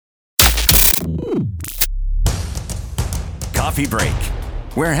Coffee Break,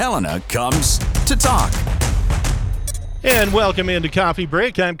 where Helena comes to talk. And welcome into Coffee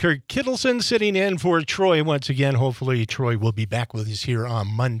Break. I'm Kirk Kittleson, sitting in for Troy once again. Hopefully, Troy will be back with us here on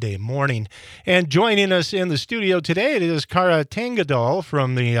Monday morning. And joining us in the studio today, it is Kara Tangedal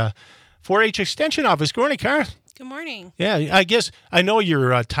from the 4-H Extension Office. Good morning, Kara. Good morning. Yeah, I guess I know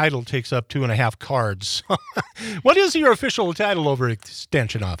your title takes up 2.5 cards. What is your official title over at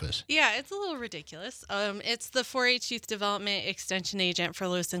Extension Office? Yeah, it's a little ridiculous. It's the 4-H Youth Development Extension Agent for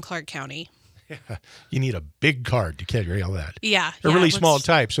Lewis and Clark County. Yeah, you need a big card to carry all that. Yeah. They're really small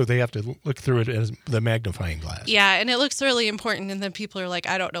type, so they have to look through it as the magnifying glass. Yeah, and it looks really important, and then people are like,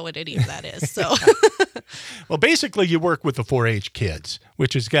 I don't know what any of that is. So, Well, basically, you work with the 4-H kids,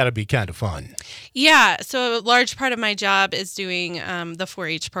 which has got to be kind of fun. Yeah, so a large part of my job is doing the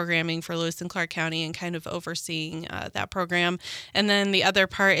 4-H programming for Lewis and Clark County and kind of overseeing that program. And then the other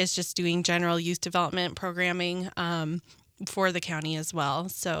part is just doing general youth development programming for the county as well.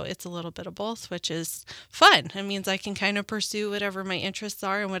 So it's a little bit of both, which is fun. It means I can kind of pursue whatever my interests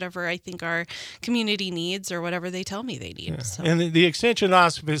are and whatever I think our community needs or whatever they tell me they need. Yeah. So. And the Extension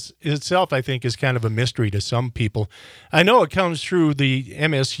Office itself, I think, is kind of a mystery to some people. I know it comes through the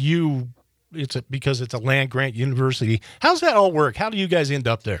MSU. Because it's a land-grant university. How's that all work? How do you guys end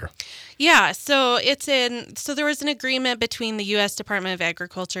up there? Yeah, so there was an agreement between the U.S. Department of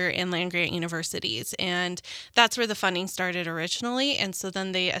Agriculture and land-grant universities, and that's where the funding started originally. And so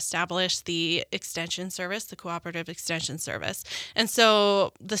then they established the extension service, the cooperative extension service. And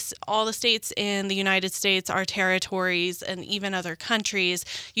so all the states in the United States, our territories, and even other countries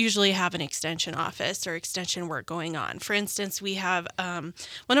usually have an extension office or extension work going on. For instance, we have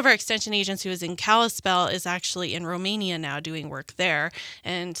one of our extension agents who is in Kalispell is actually in Romania now doing work there.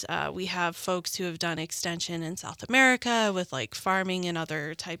 And we have folks who have done extension in South America with like farming and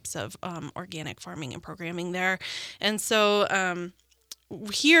other types of organic farming and programming there. And so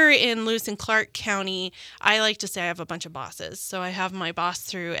here in Lewis and Clark County, I like to say I have a bunch of bosses. So I have my boss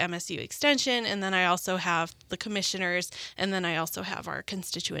through MSU Extension, and then I also have the commissioners, and then I also have our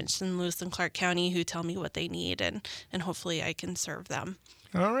constituents in Lewis and Clark County who tell me what they need, and hopefully I can serve them.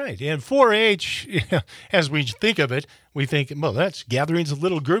 All right. And 4-H, as we think of it, we think, well, that's gatherings of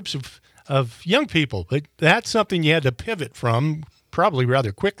little groups of young people. But that's something you had to pivot from probably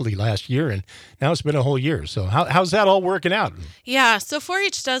rather quickly last year, and now it's been a whole year. So how's that all working out? Yeah, so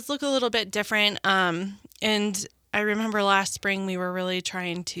 4-H does look a little bit different, and I remember last spring we were really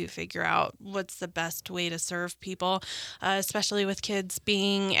trying to figure out what's the best way to serve people, especially with kids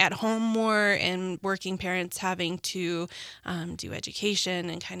being at home more and working parents having to do education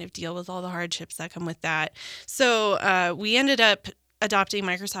and kind of deal with all the hardships that come with that. So we ended up adopting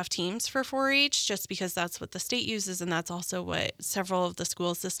Microsoft Teams for 4-H just because that's what the state uses and that's also what several of the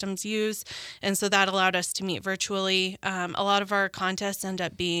school systems use. And so that allowed us to meet virtually. A lot of our contests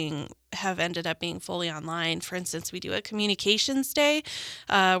have ended up being fully online. For instance, we do a communications day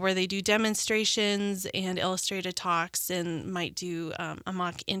where they do demonstrations and illustrated talks and might do a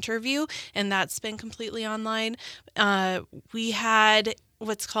mock interview, and that's been completely online. We had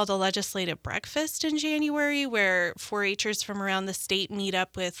what's called a legislative breakfast in January where 4-Hers from around the state meet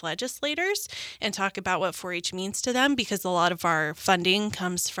up with legislators and talk about what 4-H means to them, because a lot of our funding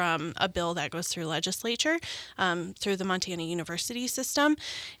comes from a bill that goes through legislature through the Montana University system.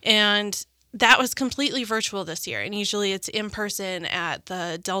 And that was completely virtual this year, and usually it's in person at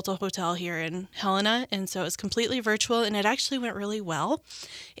the Delta Hotel here in Helena, and so it's completely virtual, and it actually went really well.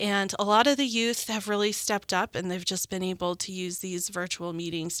 And a lot of the youth have really stepped up, and they've just been able to use these virtual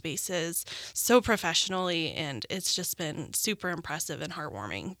meeting spaces so professionally, and it's just been super impressive and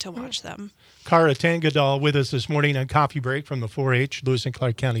heartwarming to watch them. Kara Tangedal with us this morning on Coffee Break from the 4-H Lewis and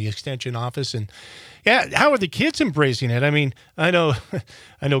Clark County Extension Office. And yeah, how are the kids embracing it? I mean, I know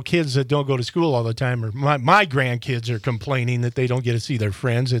kids that don't go to school all the time, or my grandkids are complaining that they don't get to see their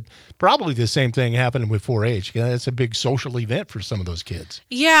friends. It probably the same thing happening with 4-H. It's a big social event for some of those kids.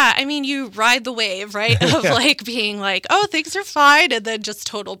 Yeah, I mean, you ride the wave, right, of like being like, oh, things are fine, and then just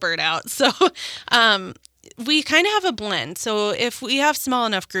total burnout. So we kind of have a blend. So if we have small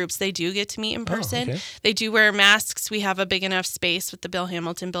enough groups, they do get to meet in person. Oh, okay. They do wear masks. We have a big enough space with the Bill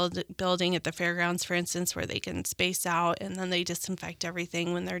Hamilton building at the fairgrounds, for instance, where they can space out, and then they disinfect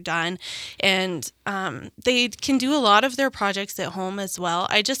everything when they're done. And they can do a lot of their projects at home as well.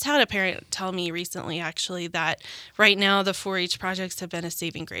 I just had a parent tell me recently, actually, that right now the 4-H projects have been a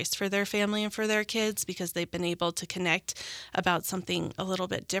saving grace for their family and for their kids, because they've been able to connect about something a little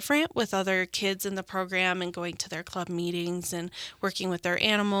bit different with other kids in the program them and going to their club meetings and working with their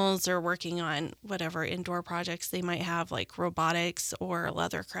animals or working on whatever indoor projects they might have, like robotics or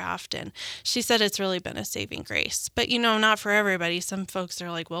leathercraft. And she said it's really been a saving grace. But, not for everybody. Some folks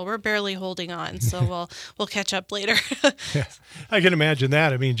are like, well, we're barely holding on, so we'll catch up later. Yeah, I can imagine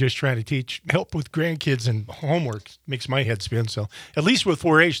that. I mean, just trying to help with grandkids and homework makes my head spin. So at least with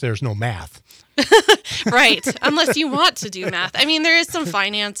 4-H, there's no math. Right. Unless you want to do math. I mean, there is some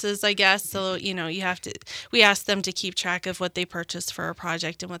finances, I guess. So, we ask them to keep track of what they purchase for a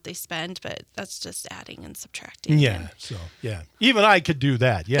project and what they spend, but that's just adding and subtracting. Yeah. So, yeah. Even I could do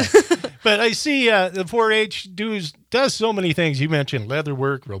that. Yeah. But I see the 4-H does so many things. You mentioned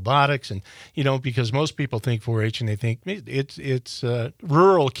leatherwork, robotics, and, because most people think 4-H and they think it's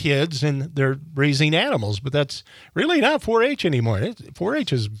rural kids and they're raising animals, but that's really not 4-H anymore.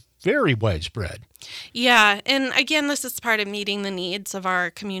 4-H is very widespread. Yeah. And again, this is part of meeting the needs of our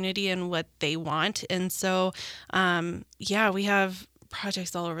community and what they want. And so, we have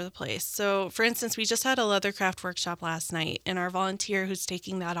projects all over the place. So, for instance, we just had a leathercraft workshop last night, and our volunteer who's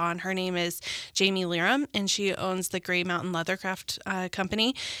taking that on, her name is Jamie Leram, and she owns the Gray Mountain Leathercraft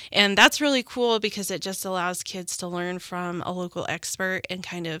Company. And that's really cool because it just allows kids to learn from a local expert and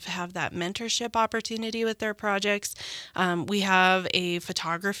kind of have that mentorship opportunity with their projects. We have a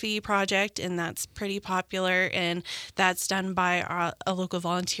photography project, and that's pretty popular, and that's done by a local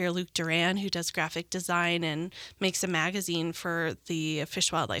volunteer, Luke Duran, who does graphic design and makes a magazine for the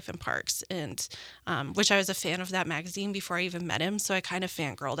Fish, Wildlife, and Parks, and which I was a fan of that magazine before I even met him, so I kind of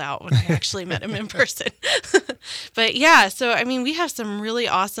fangirled out when I actually met him in person. But yeah, so I mean, we have some really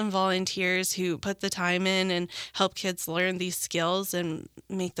awesome volunteers who put the time in and help kids learn these skills and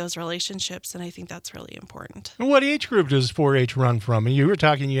make those relationships, and I think that's really important. And what age group does 4-H run from? And you were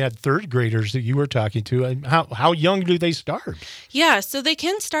talking, you had third graders that you were talking to. How young do they start? Yeah, so they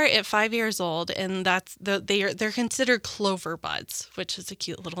can start at 5 years old, and they're considered clover buds, which is a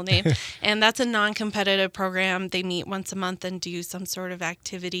cute little name. And that's a non-competitive program. They meet once a month and do some sort of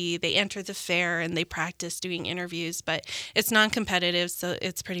activity. They enter the fair and they practice doing interviews, but it's non-competitive, so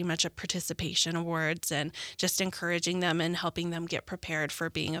it's pretty much a participation awards and just encouraging them and helping them get prepared for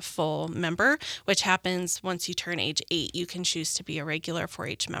being a full member, which happens once you turn age 8. You can choose to be a regular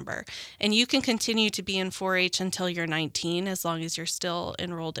 4-H member. And you can continue to be in 4-H until you're 19, as long as you're still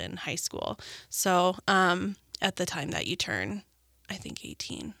enrolled in high school. So at the time that you turn, I think,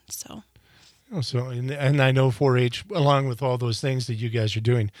 18. So and I know 4-H, along with all those things that you guys are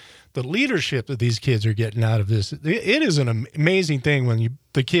doing, the leadership that these kids are getting out of this, it is an amazing thing when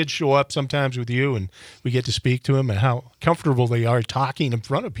the kids show up sometimes with you and we get to speak to them and how comfortable they are talking in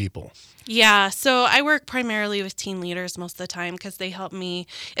front of people. Yeah, so I work primarily with teen leaders most of the time because they help me.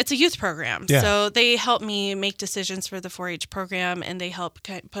 It's a youth program, so they help me make decisions for the 4-H program, and they help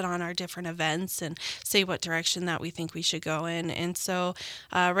put on our different events and say what direction that we think we should go in. And so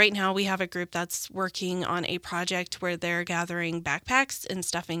right now we have a group that's working on a project where they're gathering backpacks and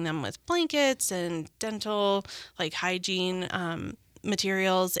stuffing them with blankets and dental, like hygiene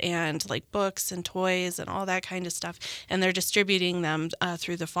materials and like books and toys and all that kind of stuff, and they're distributing them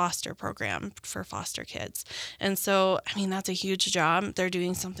through the foster program for foster kids. And so, I mean, that's a huge job. They're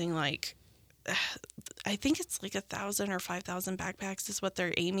doing something like, I think it's like 1,000 or 5,000 backpacks is what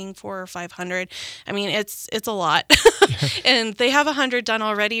they're aiming for, or 500. I mean, it's a lot. And they have 100 done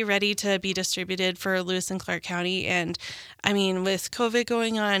already, ready to be distributed for Lewis and Clark County. And I mean, with COVID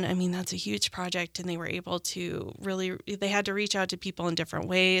going on, I mean, that's a huge project, and they were able to they had to reach out to people in different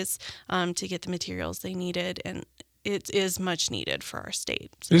ways to get the materials they needed. And it is much needed for our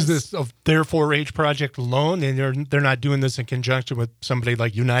state. So is this their 4-H project alone, and they're not doing this in conjunction with somebody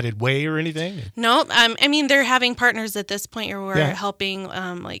like United Way or anything? No, I mean, they're having partners at this point where we're helping,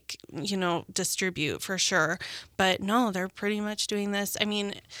 distribute for sure. But no, they're pretty much doing this. I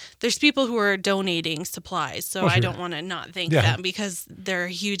mean, there's people who are donating supplies, so I don't want to not thank them because they're a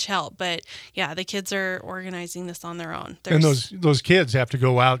huge help. But yeah, the kids are organizing this on their own. And those kids have to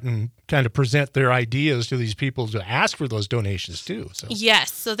go out and kind of present their ideas to these people to ask for those donations too. So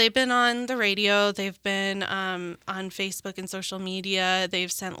yes, so they've been on the radio, they've been on Facebook and social media,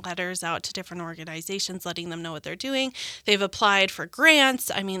 they've sent letters out to different organizations letting them know what they're doing. They've applied for grants.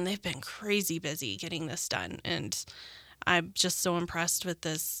 I mean, they've been crazy busy getting this done, and I'm just so impressed with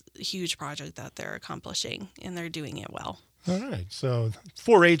this huge project that they're accomplishing, and they're doing it well. All right, so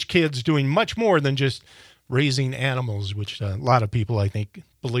 4-H kids doing much more than just raising animals, which a lot of people, I think,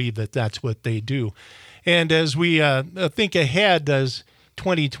 believe that that's what they do. And as we think ahead, as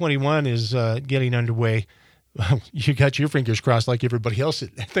 2021 is getting underway, you got your fingers crossed like everybody else.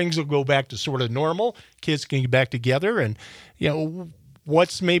 Things will go back to sort of normal. Kids can get back together. And,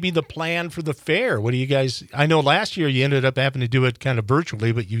 what's maybe the plan for the fair? What do you guys? I know last year you ended up having to do it kind of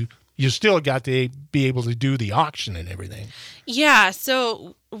virtually, but you still got to be able to do the auction and everything. Yeah,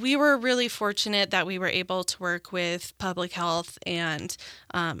 so we were really fortunate that we were able to work with public health and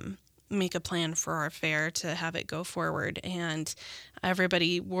make a plan for our fair to have it go forward. And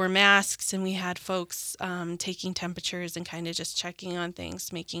everybody wore masks, and we had folks taking temperatures and kind of just checking on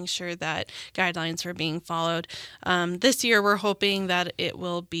things, making sure that guidelines were being followed. This year, we're hoping that it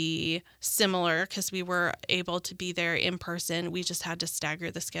will be similar because we were able to be there in person. We just had to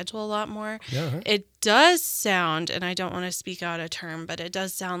stagger the schedule a lot more. Yeah, right. It does sound, and I don't want to speak out of term, but it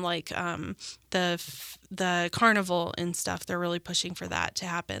does sound like the carnival and stuff, they're really pushing for that to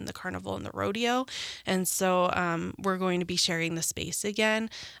happen, the carnival and the rodeo. And so we're going to be sharing the space again.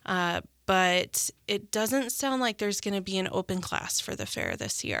 But it doesn't sound like there's going to be an open class for the fair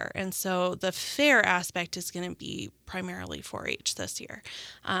this year. And so the fair aspect is going to be primarily 4-H this year,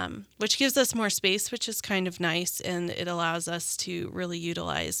 which gives us more space, which is kind of nice. And it allows us to really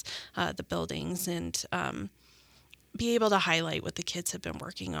utilize the buildings and be able to highlight what the kids have been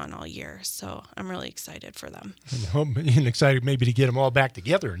working on all year. So I'm really excited for them. And excited maybe to get them all back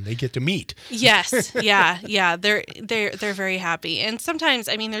together and they get to meet. Yes. Yeah. They're very happy. And sometimes,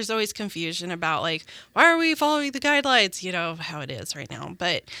 I mean, there's always confusion about like, why are we following the guidelines? You know, how it is right now.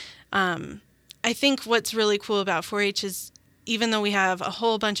 But I think what's really cool about 4-H is even though we have a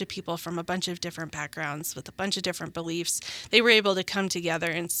whole bunch of people from a bunch of different backgrounds with a bunch of different beliefs, they were able to come together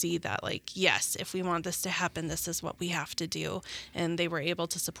and see that, like, yes, if we want this to happen, this is what we have to do. And they were able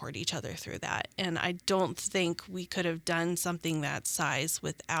to support each other through that. And I don't think we could have done something that size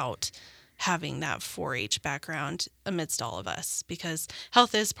without having that 4-H background amidst all of us, because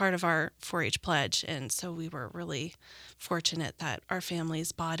health is part of our 4-H pledge. And so we were really fortunate that our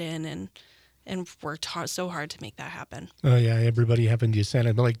families bought in and worked so hard to make that happen. Oh, yeah, everybody having to send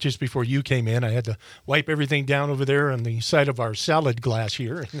it. Like just before you came in, I had to wipe everything down over there on the side of our salad glass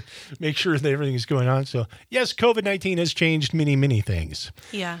here and make sure that everything's going on. So, yes, COVID-19 has changed many, many things.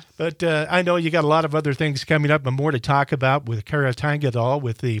 Yeah. But I know you got a lot of other things coming up and more to talk about with Kara Tangedal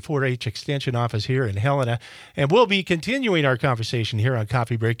with the 4-H Extension Office here in Helena. And we'll be continuing our conversation here on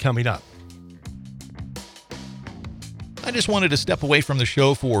Coffee Break coming up. I just wanted to step away from the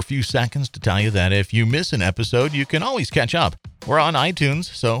show for a few seconds to tell you that if you miss an episode, you can always catch up. We're on iTunes,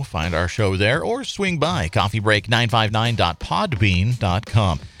 so find our show there or swing by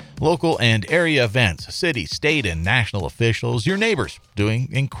coffeebreak959.podbean.com. Local and area events, city, state, and national officials, your neighbors, doing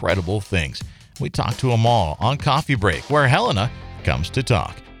incredible things. We talk to them all on Coffee Break, where Helena comes to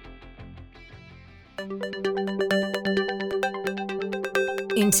talk.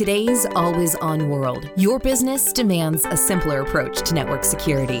 In today's always-on world, your business demands a simpler approach to network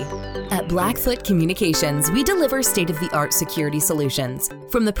security. At Blackfoot Communications, we deliver state-of-the-art security solutions,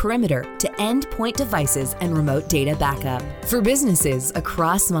 from the perimeter to endpoint devices and remote data backup, for businesses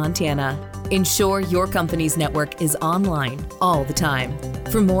across Montana. Ensure your company's network is online all the time.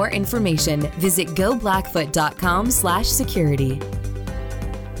 For more information, visit goblackfoot.com/security.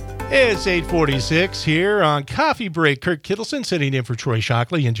 It's 8:46 here on Coffee Break. Kirk Kittleson sitting in for Troy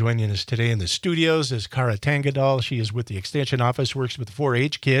Shockley, and joining us today in the studios is Kara Tangedal. She is with the Extension Office, works with the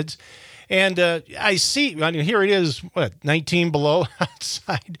 4-H kids. And I mean, here it is, 19 below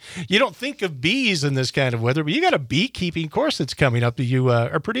outside. You don't think of bees in this kind of weather, but you got a beekeeping course that's coming up that you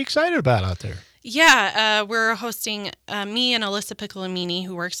are pretty excited about out there. Yeah, we're hosting me and Alyssa Piccolomini,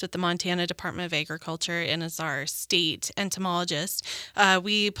 who works with the Montana Department of Agriculture and is our state entomologist.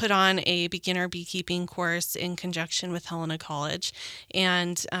 We put on a beginner beekeeping course in conjunction with Helena College,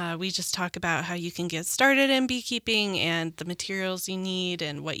 and we just talk about how you can get started in beekeeping and the materials you need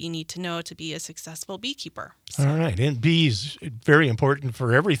and what you need to know to be a successful beekeeper. So. All right, and bees, very important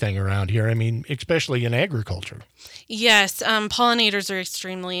for everything around here. I mean, especially in agriculture. Yes, pollinators are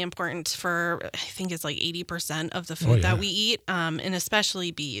extremely important for, I think it's like 80% of the food that we eat, and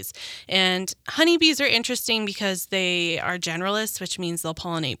especially bees. And honeybees are interesting because they are generalists, which means they'll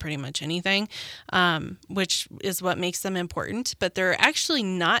pollinate pretty much anything, which is what makes them important. But they're actually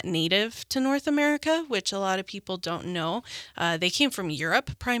not native to North America, which a lot of people don't know. They came from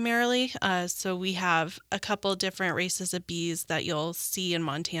Europe primarily, so we have a couple different races of bees that you'll see in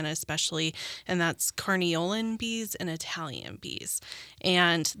Montana especially, and that's Carniolan bees and Italian bees.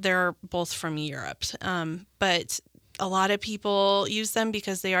 And they're both from Europe. But a lot of people use them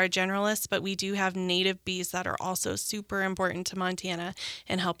because they are generalists, but we do have native bees that are also super important to Montana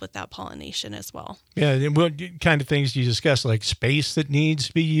and help with that pollination as well. Yeah, and what kind of things do you discuss, like space that needs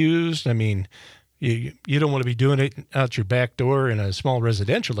to be used? I mean, you don't want to be doing it out your back door in a small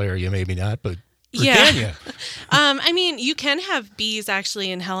residential area, maybe not, but... Or can you? I mean, you can have bees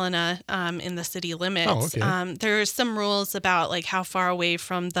actually in Helena in the city limits. Oh, okay. There's some rules about like how far away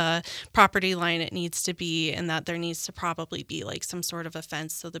from the property line it needs to be, and that there needs to probably be like some sort of a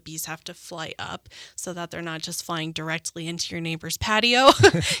fence so the bees have to fly up so that they're not just flying directly into your neighbor's patio,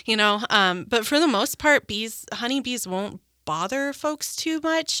 But for the most part, honeybees won't bother folks too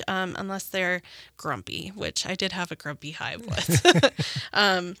much unless they're grumpy, which I did have a grumpy hive with.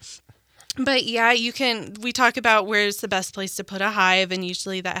 But yeah, we talk about where's the best place to put a hive, and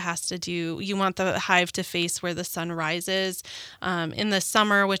usually that has to do, you want the hive to face where the sun rises. In the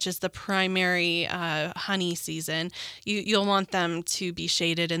summer, which is the primary honey season, you'll want them to be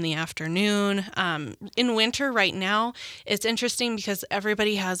shaded in the afternoon. In winter right now, it's interesting because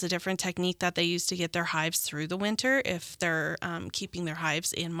everybody has a different technique that they use to get their hives through the winter if they're keeping their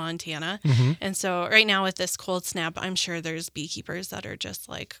hives in Montana. Mm-hmm. And so right now with this cold snap, I'm sure there's beekeepers that are just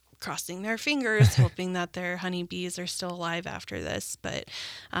like crossing their fingers, hoping that their honeybees are still alive after this. But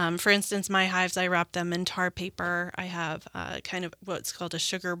for instance, my hives, I wrap them in tar paper. I have kind of what's called a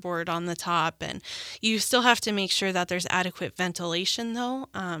sugar board on the top. And you still have to make sure that there's adequate ventilation, though,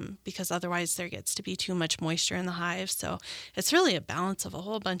 because otherwise there gets to be too much moisture in the hive. So it's really a balance of a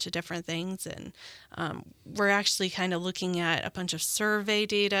whole bunch of different things. And we're actually kind of looking at a bunch of survey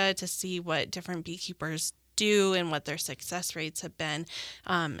data to see what different beekeepers do and what their success rates have been,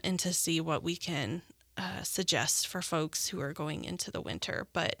 and to see what we can suggest for folks who are going into the winter.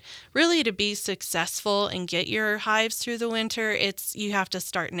 But really, to be successful and get your hives through the winter, you have to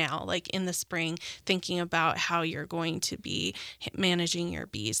start now, like in the spring, thinking about how you're going to be managing your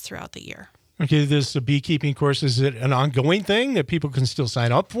bees throughout the year. Okay, this beekeeping course, is it an ongoing thing that people can still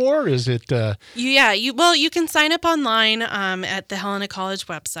sign up for? Is it? You can sign up online at the Helena College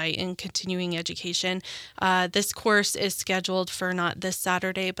website in continuing education. This course is scheduled for not this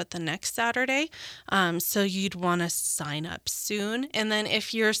Saturday, but the next Saturday. So you'd want to sign up soon. And then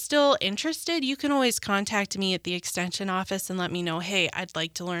if you're still interested, you can always contact me at the extension office and let me know, hey, I'd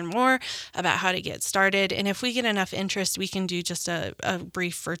like to learn more about how to get started. And if we get enough interest, we can do just a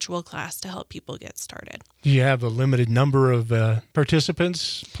brief virtual class to help people get started. Do you have a limited number of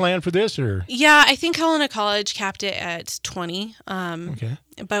participants planned for this, or? Yeah, I think Helena College capped it at 20. Okay.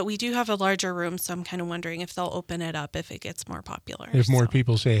 But we do have a larger room, so I'm kind of wondering if they'll open it up if it gets more popular. If more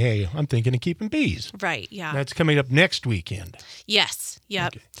people say, hey, I'm thinking of keeping bees. Right, yeah. That's coming up next weekend. Yes, yep.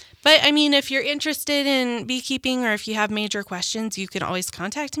 Okay. But, I mean, if you're interested in beekeeping or if you have major questions, you can always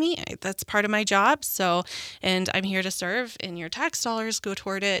contact me. That's part of my job, and I'm here to serve, and your tax dollars go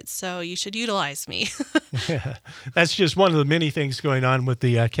toward it, so you should utilize me. Yeah, that's just one of the many things going on with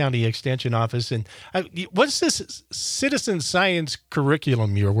the county extension office. And what's this citizen science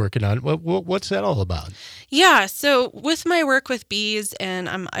curriculum you're working on? What's that all about? Yeah, so with my work with bees, and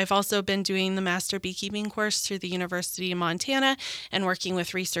I've also been doing the master beekeeping course through the University of Montana and working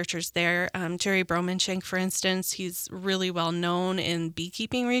with researchers there. Jerry Bromanshank, for instance, he's really well known in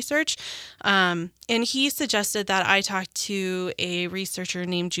beekeeping research. And he suggested that I talk to a researcher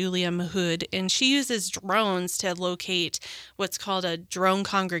named Julia Mahood, and she uses drones to locate what's called a drone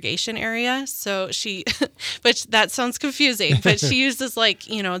congregation area. So which that sounds confusing, but she uses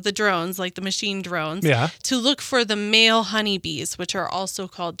the drones, like the machine drones, to look for the male honeybees, which are also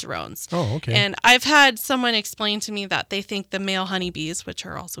called drones. Oh, okay. And I've had someone explain to me that they think the male honeybees, which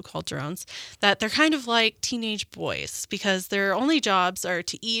are also called drones, that they're kind of like teenage boys because their only jobs are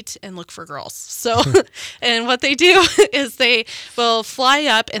to eat and look for girls. So, and what they do is they will fly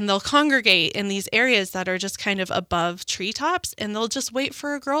up and they'll congregate in these areas that are just kind of above treetops, and they'll just wait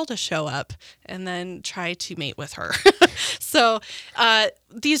for a girl to show up and then try to mate with her. So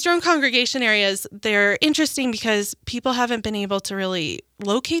these drone congregation areas, they're interesting because people haven't been able to really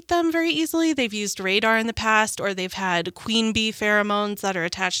locate them very easily. They've used radar in the past, or they've had queen bee pheromones that are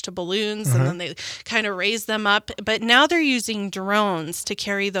attached to balloons, and then they kind of raise them up. But now they're using drones to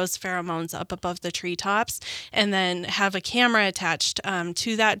carry those pheromones up above the treetops and then have a camera attached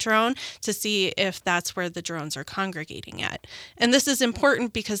to that drone to see if that's where the drones are congregating at. And this is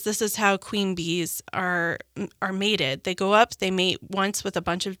important because this is how queen bees are mated. They go up, they mate once with a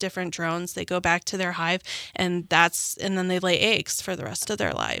bunch of different drones, they go back to their hive, and then they lay eggs for the rest of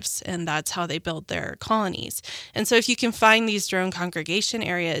their lives, and that's how they build their colonies. And so if you can find these drone congregation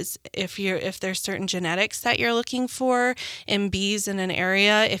areas, if there's certain genetics that you're looking for in bees in an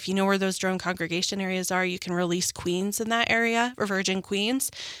area, if you know where those drone congregation areas are, you can release queens in that area, or virgin queens,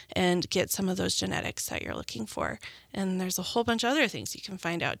 and get some of those genetics that you're looking for. And there's a whole bunch of other things you can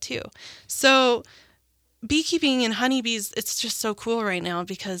find out too. So beekeeping and honeybees, it's just so cool right now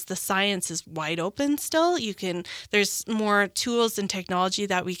because the science is wide open still. There's more tools and technology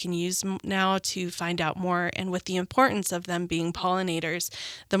that we can use now to find out more. And with the importance of them being pollinators,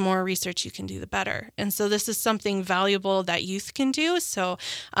 the more research you can do, the better. And so this is something valuable that youth can do. So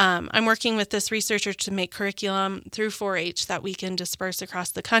I'm working with this researcher to make curriculum through 4-H that we can disperse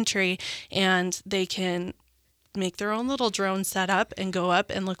across the country, and they can make their own little drone setup and go up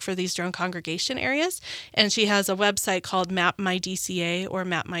and look for these drone congregation areas. And she has a website called Map My DCA or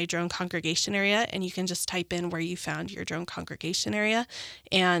Map My Drone Congregation Area, and you can just type in where you found your drone congregation area.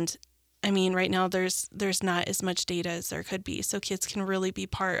 And I mean, right now there's not as much data as there could be, so kids can really be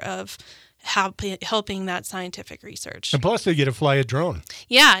part of helping that scientific research. And plus, they get to fly a drone.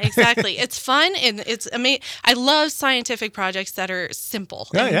 Yeah, exactly. It's fun, and it's amazing. I love scientific projects that are simple.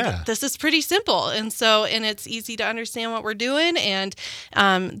 Oh, and yeah. This is pretty simple, and it's easy to understand what we're doing, and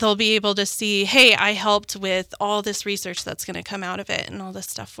they'll be able to see, hey, I helped with all this research that's going to come out of it, and all this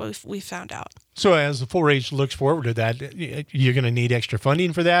stuff we found out. So as the 4-H looks forward to that, you're going to need extra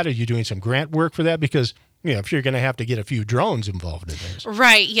funding for that? Are you doing some grant work for that? Because if you're going to have to get a few drones involved in this.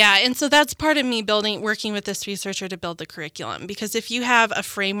 Right, yeah. And so that's part of me working with this researcher to build the curriculum. Because if you have a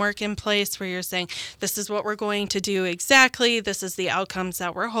framework in place where you're saying, this is what we're going to do exactly, this is the outcomes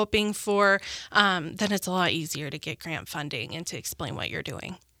that we're hoping for, then it's a lot easier to get grant funding and to explain what you're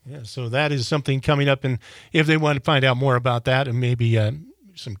doing. Yeah, so that is something coming up. And if they want to find out more about that, and maybe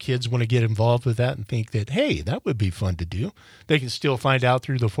some kids want to get involved with that and think that, hey, that would be fun to do, they can still find out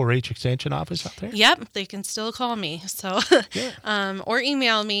through the 4-H Extension office out there? Yep, they can still call me. So, yeah. Or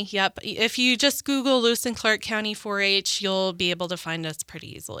email me. Yep. If you just Google Lewis and Clark County 4-H, you'll be able to find us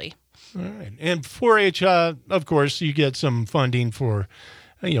pretty easily. All right. And 4-H, of course, you get some funding for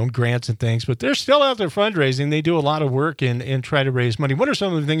grants and things, but they're still out there fundraising. They do a lot of work and try to raise money. What are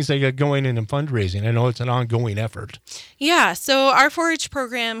some of the things they got going in fundraising? I know it's an ongoing effort. Yeah, so our 4-H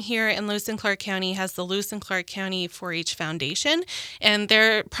program here in Lewis and Clark County has the Lewis and Clark County 4-H Foundation, and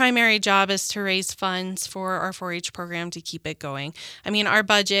their primary job is to raise funds for our 4-H program to keep it going. I mean, our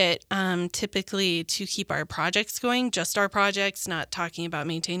budget typically to keep our projects going, just our projects, not talking about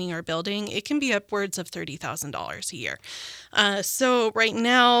maintaining our building, it can be upwards of $30,000 a year. So right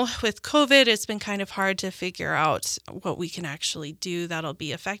now with COVID, it's been kind of hard to figure out what we can actually do that'll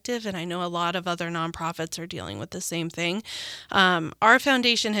be effective. And I know a lot of other nonprofits are dealing with the same thing. Our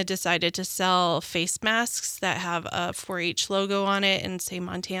foundation had decided to sell face masks that have a 4-H logo on it and say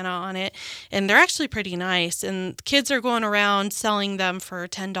Montana on it. And they're actually pretty nice. And kids are going around selling them for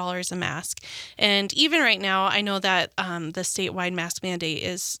 $10 a mask. And even right now, I know that the statewide mask mandate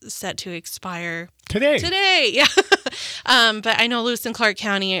is set to expire Today, yeah. But I know Lewis and Clark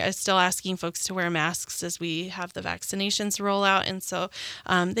County is still asking folks to wear masks as we have the vaccinations roll out. And so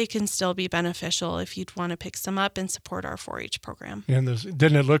they can still be beneficial if you'd want to pick some up and support our 4-H program. And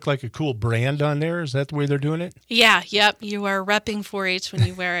didn't it look like a cool brand on there? Is that the way they're doing it? Yeah, yep. You are repping 4-H when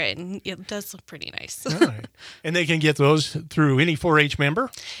you wear it, and it does look pretty nice. All right. And they can get those through any 4-H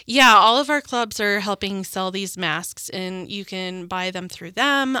member? Yeah, all of our clubs are helping sell these masks, and you can buy them through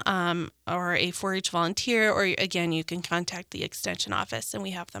them or a 4-H volunteer, or again, you can contact the extension office, and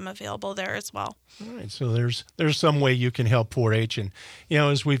we have them available there as well. All right, so there's some way you can help 4-H, and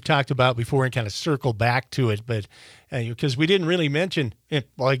as we've talked about before, and kind of circle back to it, but because we didn't really mention it,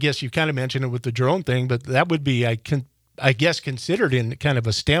 well, I guess you kind of mentioned it with the drone thing, but that would be I guess considered in kind of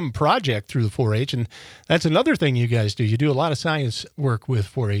a STEM project through the 4-H, and that's another thing you guys do. You do a lot of science work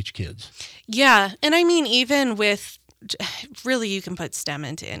with 4-H kids. Yeah, and I mean, even with really, you can put STEM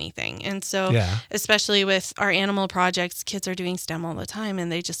into anything. And so, especially with our animal projects, kids are doing STEM all the time,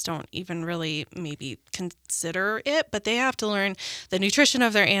 and they just don't even really maybe consider it, but they have to learn the nutrition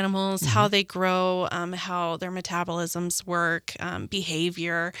of their animals, how they grow, how their metabolisms work,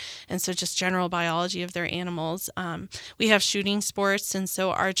 behavior, and so just general biology of their animals. We have shooting sports, and so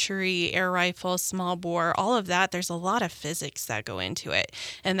archery, air rifle, small bore, all of that, there's a lot of physics that go into it,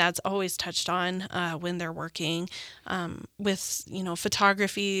 and that's always touched on when they're working. With,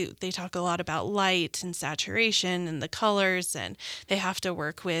 photography, they talk a lot about light and saturation and the colors, and they have to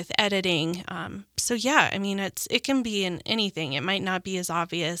work with editing. So yeah, I mean, it can be in anything. It might not be as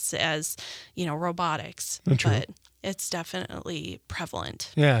obvious as, robotics, but it's definitely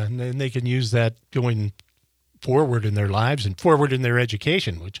prevalent. Yeah, and they can use that going forward in their lives and forward in their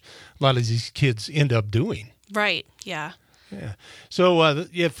education, which a lot of these kids end up doing. Right, yeah. Yeah. So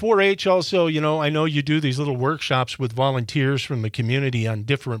 4-H also, I know you do these little workshops with volunteers from the community on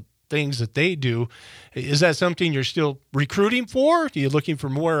different things that they do. Is that something you're still recruiting for? Are you looking for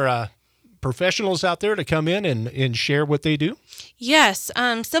more professionals out there to come in and share what they do? Yes.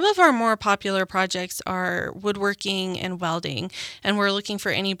 Some of our more popular projects are woodworking and welding, and we're looking for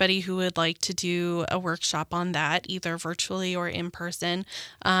anybody who would like to do a workshop on that, either virtually or in person.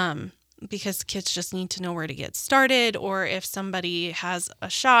 Because kids just need to know where to get started, or if somebody has a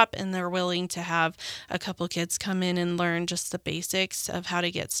shop and they're willing to have a couple kids come in and learn just the basics of how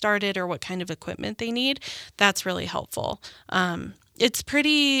to get started or what kind of equipment they need, that's really helpful. It's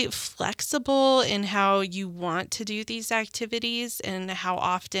pretty flexible in how you want to do these activities and how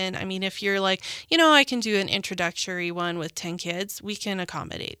often. I mean, if you're like, I can do an introductory one with 10 kids, we can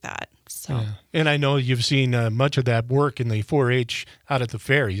accommodate that. So. Yeah. And I know you've seen much of that work in the 4-H out at the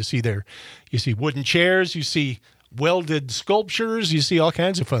fair. You see wooden chairs, you see welded sculptures, you see all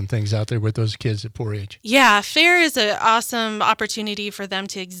kinds of fun things out there with those kids at 4-H. Yeah, fair is an awesome opportunity for them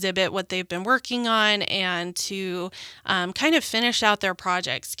to exhibit what they've been working on and to kind of finish out their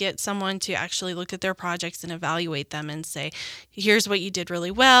projects, get someone to actually look at their projects and evaluate them and say, here's what you did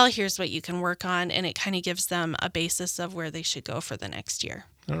really well, here's what you can work on, and it kind of gives them a basis of where they should go for the next year.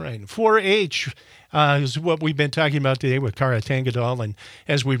 All right. 4-H is what we've been talking about today with Kara Tangedal. And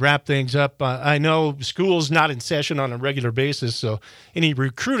as we wrap things up, I know school's not in session on a regular basis, so any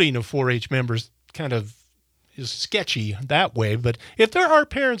recruiting of 4-H members kind of is sketchy that way. But if there are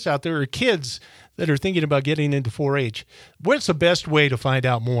parents out there or kids that are thinking about getting into 4-H, what's the best way to find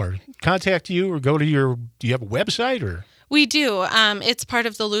out more? Contact you or go to do you have a website or? We do. It's part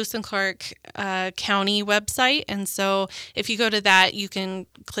of the Lewis and Clark County website. And so if you go to that, you can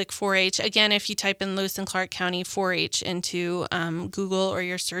click 4-H. Again, if you type in Lewis and Clark County 4-H into Google or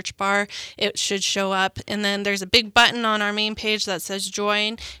your search bar, it should show up. And then there's a big button on our main page that says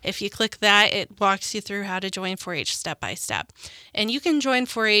join. If you click that, it walks you through how to join 4-H step by step. And you can join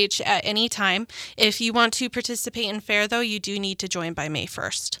 4-H at any time. If you want to participate in fair, though, you do need to join by May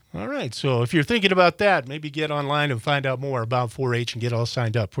 1st. All right. So if you're thinking about that, maybe get online and find out more about 4-H and get all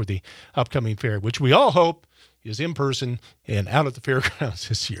signed up for the upcoming fair, which we all hope is in person and out at the fairgrounds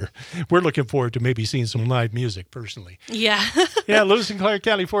this year. We're looking forward to maybe seeing some live music personally. Yeah. Yeah, Lewis and Clark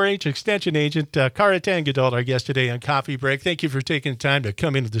County 4-H Extension Agent Kara Tangedal, our guest today on Coffee Break. Thank you for taking the time to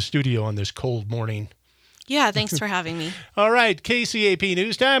come into the studio on this cold morning. Yeah, thanks for having me. All right, KCAP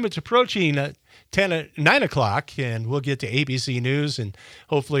News Time. It's approaching 9 o'clock, and we'll get to ABC News, and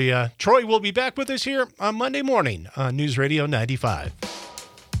hopefully Troy will be back with us here on Monday morning on News Radio 95.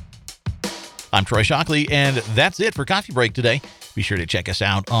 I'm Troy Shockley, and that's it for Coffee Break today. Be sure to check us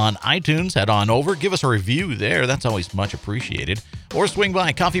out on iTunes. Head on over, give us a review there. That's always much appreciated. Or swing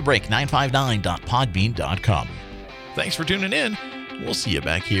by coffeebreak959.podbean.com. Thanks for tuning in. We'll see you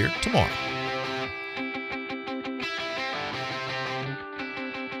back here tomorrow.